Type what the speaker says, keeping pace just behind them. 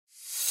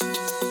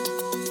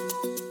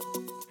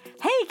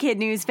Kid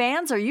News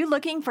fans, are you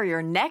looking for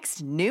your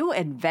next new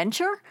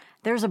adventure?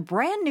 There's a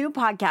brand new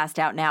podcast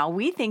out now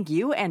we think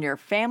you and your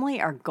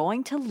family are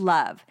going to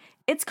love.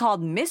 It's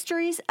called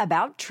Mysteries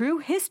About True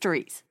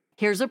Histories.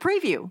 Here's a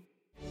preview.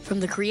 From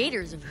the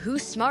creators of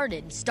Who's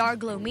Smarted,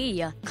 Starglow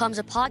Media, comes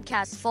a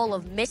podcast full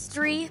of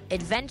mystery,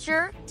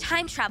 adventure,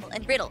 time travel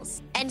and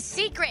riddles, and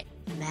secret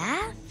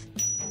math.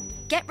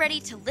 Get ready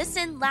to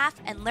listen, laugh,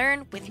 and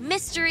learn with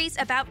Mysteries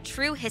About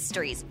True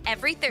Histories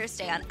every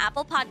Thursday on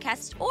Apple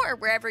Podcasts or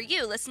wherever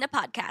you listen to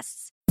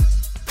podcasts.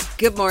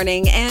 Good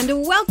morning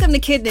and welcome to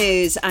Kid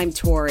News. I'm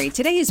Tori.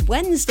 Today is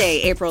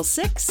Wednesday, April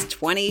 6,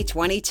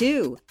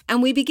 2022.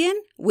 And we begin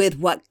with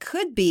what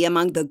could be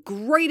among the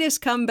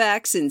greatest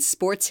comebacks in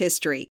sports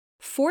history.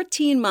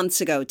 14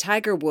 months ago,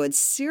 Tiger Woods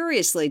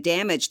seriously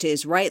damaged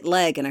his right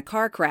leg in a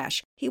car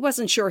crash. He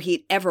wasn't sure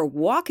he'd ever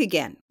walk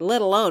again,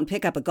 let alone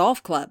pick up a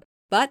golf club.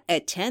 But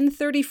at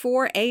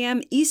 10:34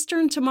 a.m.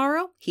 Eastern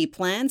tomorrow, he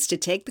plans to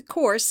take the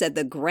course at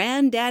the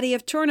granddaddy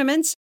of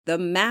tournaments, the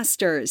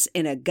Masters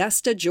in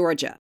Augusta,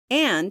 Georgia.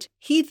 And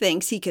he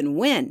thinks he can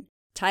win.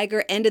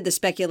 Tiger ended the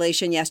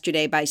speculation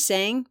yesterday by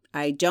saying,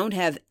 "I don't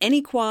have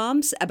any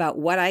qualms about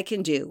what I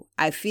can do.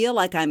 I feel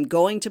like I'm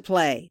going to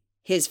play."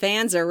 His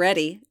fans are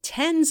ready.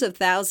 Tens of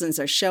thousands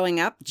are showing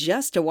up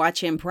just to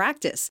watch him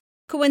practice.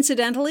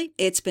 Coincidentally,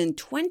 it's been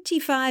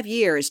 25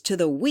 years to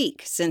the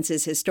week since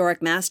his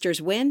historic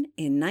Masters win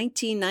in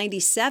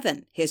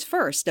 1997, his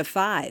first of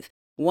 5.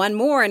 One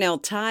more and he'll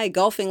tie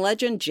golfing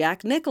legend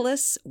Jack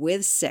Nicklaus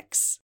with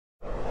 6.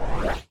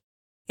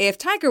 If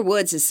Tiger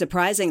Woods is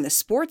surprising the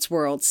sports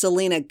world,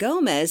 Selena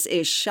Gomez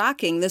is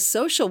shocking the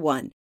social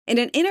one. In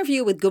an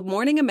interview with Good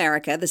Morning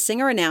America, the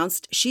singer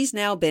announced she's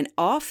now been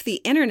off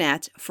the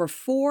internet for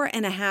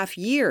 4.5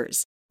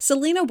 years.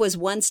 Selena was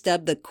once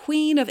dubbed the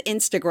Queen of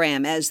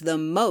Instagram as the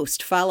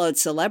most followed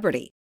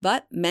celebrity,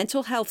 but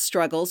mental health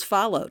struggles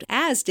followed,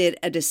 as did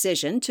a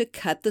decision to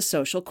cut the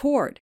social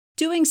cord.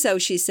 Doing so,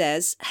 she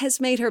says, has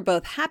made her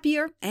both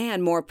happier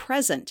and more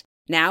present.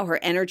 Now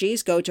her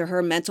energies go to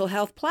her mental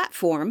health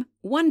platform,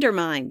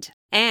 Wondermind.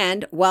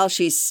 And while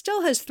she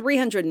still has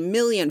 300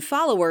 million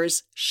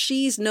followers,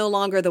 she's no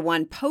longer the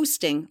one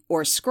posting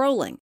or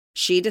scrolling.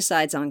 She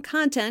decides on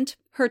content,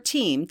 her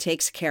team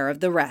takes care of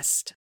the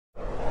rest.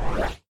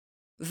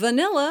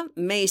 Vanilla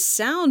may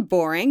sound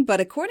boring,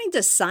 but according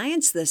to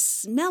science, the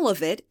smell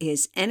of it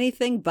is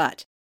anything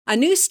but. A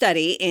new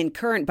study in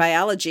Current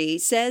Biology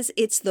says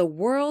it's the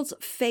world's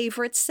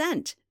favorite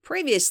scent.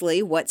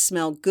 Previously, what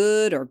smelled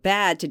good or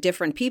bad to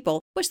different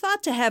people was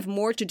thought to have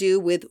more to do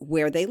with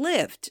where they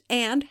lived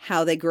and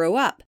how they grew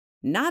up.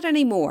 Not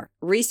anymore.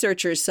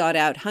 Researchers sought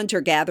out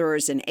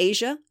hunter-gatherers in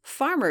Asia,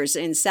 farmers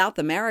in South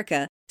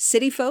America,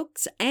 city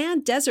folks,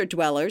 and desert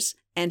dwellers,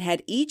 and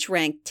had each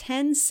ranked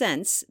 10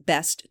 scents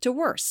best to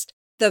worst.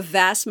 The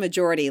vast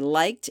majority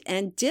liked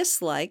and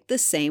disliked the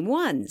same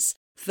ones.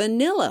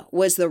 Vanilla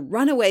was the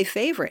runaway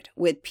favorite,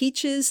 with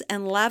peaches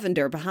and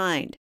lavender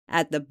behind.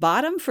 At the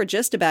bottom for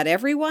just about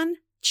everyone,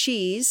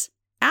 cheese,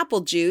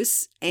 apple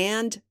juice,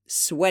 and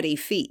sweaty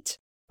feet.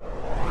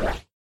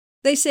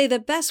 They say the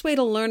best way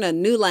to learn a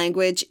new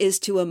language is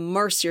to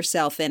immerse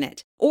yourself in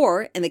it,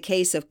 or, in the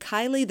case of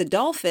Kylie the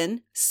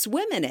dolphin,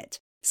 swim in it.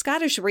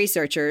 Scottish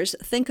researchers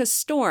think a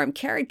storm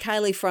carried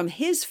Kylie from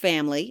his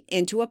family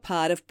into a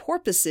pod of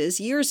porpoises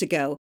years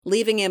ago,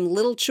 leaving him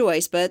little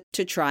choice but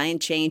to try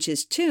and change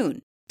his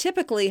tune.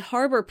 Typically,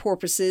 harbor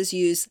porpoises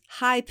use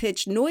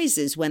high-pitched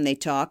noises when they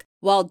talk,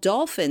 while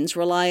dolphins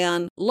rely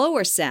on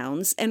lower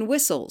sounds and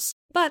whistles.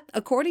 But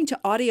according to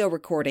audio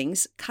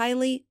recordings,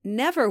 Kylie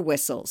never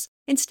whistles.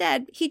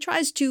 Instead, he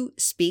tries to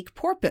speak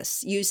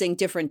porpoise, using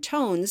different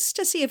tones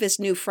to see if his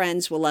new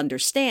friends will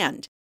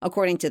understand.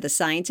 According to the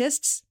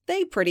scientists,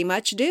 they pretty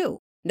much do.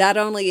 Not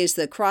only is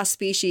the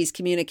cross-species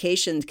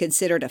communication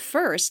considered a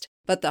first,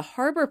 but the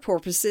harbor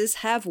porpoises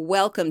have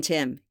welcomed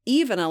him,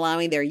 even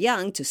allowing their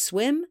young to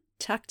swim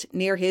tucked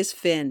near his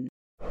fin.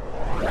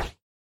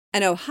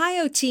 An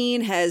Ohio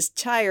teen has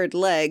tired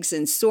legs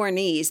and sore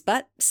knees,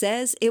 but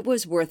says it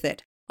was worth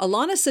it.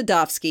 Alana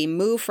Sadovsky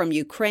moved from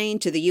Ukraine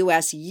to the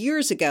U.S.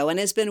 years ago and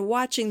has been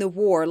watching the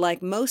war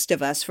like most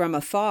of us from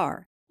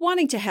afar.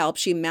 Wanting to help,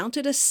 she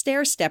mounted a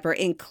stair-stepper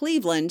in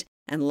Cleveland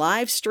and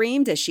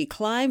live-streamed as she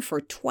climbed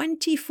for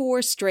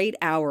 24 straight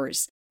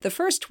hours. The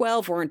first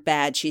 12 weren't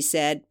bad, she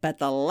said, but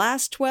the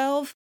last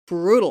 12,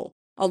 brutal.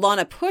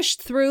 Alana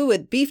pushed through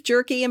with beef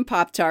jerky and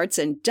Pop-Tarts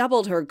and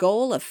doubled her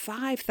goal of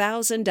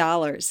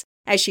 $5,000.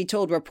 As she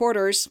told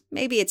reporters,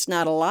 maybe it's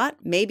not a lot,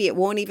 maybe it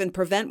won't even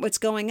prevent what's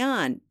going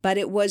on, but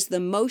it was the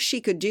most she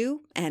could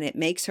do, and it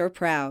makes her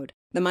proud.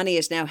 The money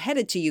is now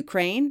headed to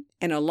Ukraine,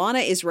 and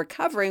Alana is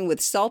recovering with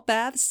salt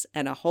baths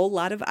and a whole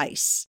lot of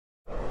ice.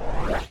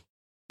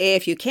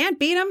 If you can't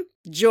beat 'em,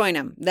 join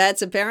 'em.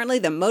 That's apparently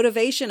the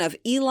motivation of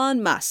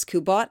Elon Musk,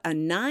 who bought a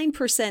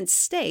 9%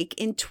 stake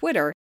in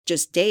Twitter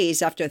just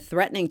days after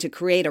threatening to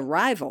create a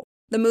rival.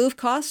 The move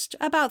cost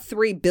about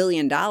 $3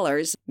 billion,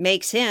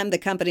 makes him the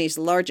company's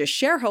largest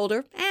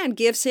shareholder, and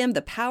gives him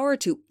the power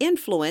to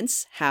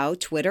influence how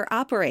Twitter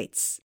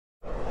operates.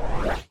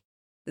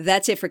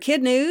 That's it for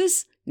Kid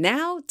News.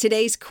 Now,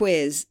 today's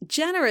quiz,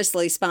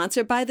 generously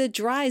sponsored by the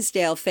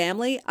Drysdale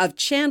family of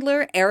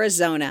Chandler,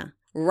 Arizona.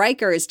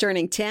 Riker is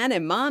turning 10,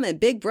 and Mom and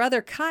Big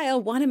Brother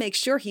Kyle want to make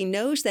sure he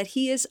knows that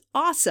he is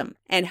awesome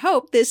and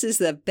hope this is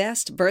the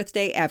best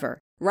birthday ever.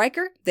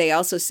 Riker, they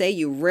also say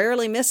you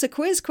rarely miss a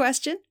quiz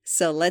question,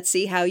 so let's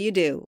see how you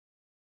do.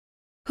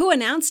 Who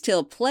announced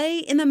he'll play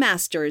in the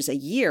Masters a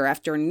year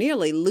after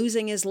nearly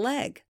losing his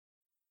leg?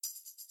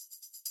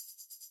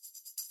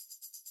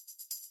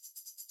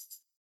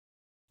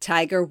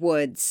 Tiger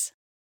Woods.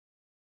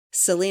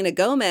 Selena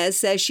Gomez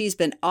says she's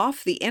been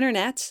off the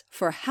internet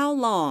for how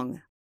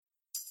long?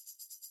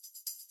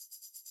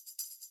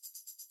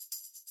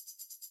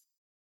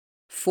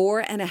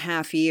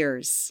 4.5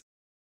 years.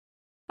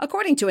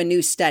 According to a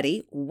new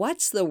study,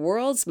 what's the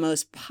world's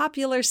most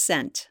popular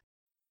scent?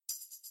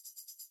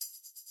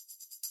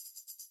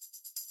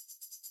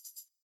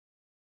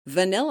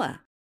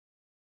 Vanilla.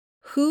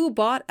 Who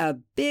bought a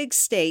big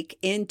stake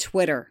in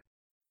Twitter?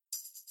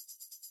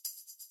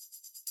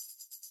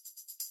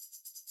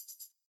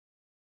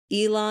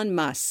 Elon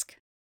Musk.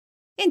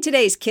 In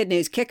today's Kid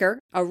News Kicker,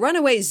 a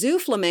runaway zoo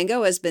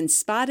flamingo has been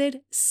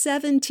spotted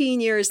 17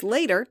 years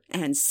later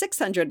and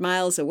 600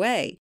 miles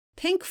away.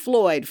 Pink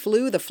Floyd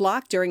flew the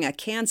flock during a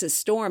Kansas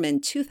storm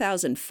in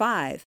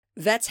 2005.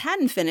 Vets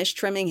hadn't finished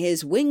trimming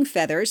his wing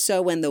feathers,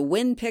 so when the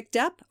wind picked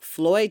up,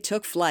 Floyd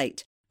took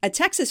flight. A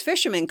Texas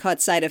fisherman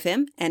caught sight of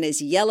him, and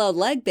his yellow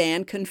leg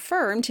band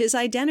confirmed his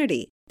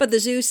identity. But the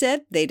zoo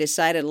said they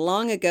decided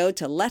long ago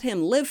to let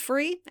him live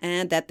free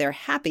and that they're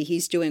happy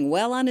he's doing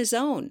well on his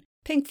own.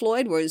 Pink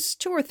Floyd was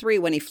 2 or 3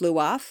 when he flew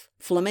off.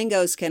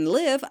 Flamingos can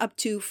live up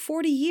to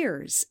 40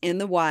 years in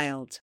the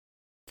wild.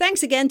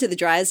 Thanks again to the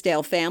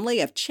Drysdale family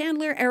of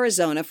Chandler,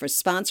 Arizona for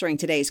sponsoring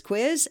today's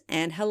quiz,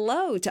 and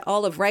hello to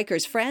all of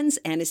Riker's friends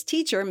and his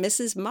teacher,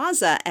 Mrs.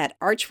 Mazza at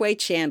Archway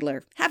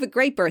Chandler. Have a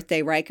great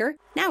birthday, Riker.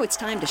 Now it's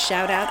time to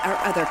shout out our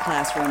other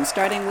classrooms,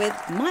 starting with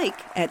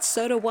Mike at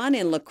Soda One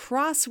in La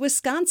Crosse,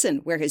 Wisconsin,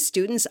 where his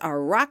students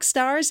are rock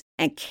stars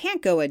and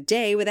can't go a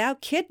day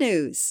without Kid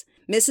News.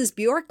 Mrs.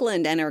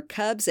 Bjorkland and her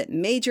cubs at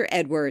Major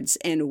Edwards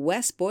in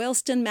West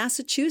Boylston,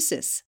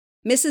 Massachusetts.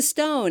 Mrs.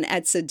 Stone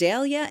at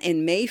Sedalia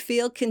in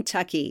Mayfield,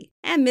 Kentucky.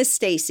 And Miss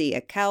Stacy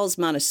at Cowles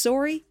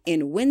Montessori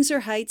in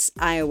Windsor Heights,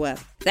 Iowa.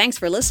 Thanks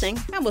for listening,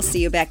 and we'll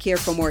see you back here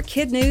for more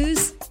Kid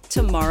News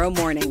tomorrow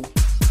morning.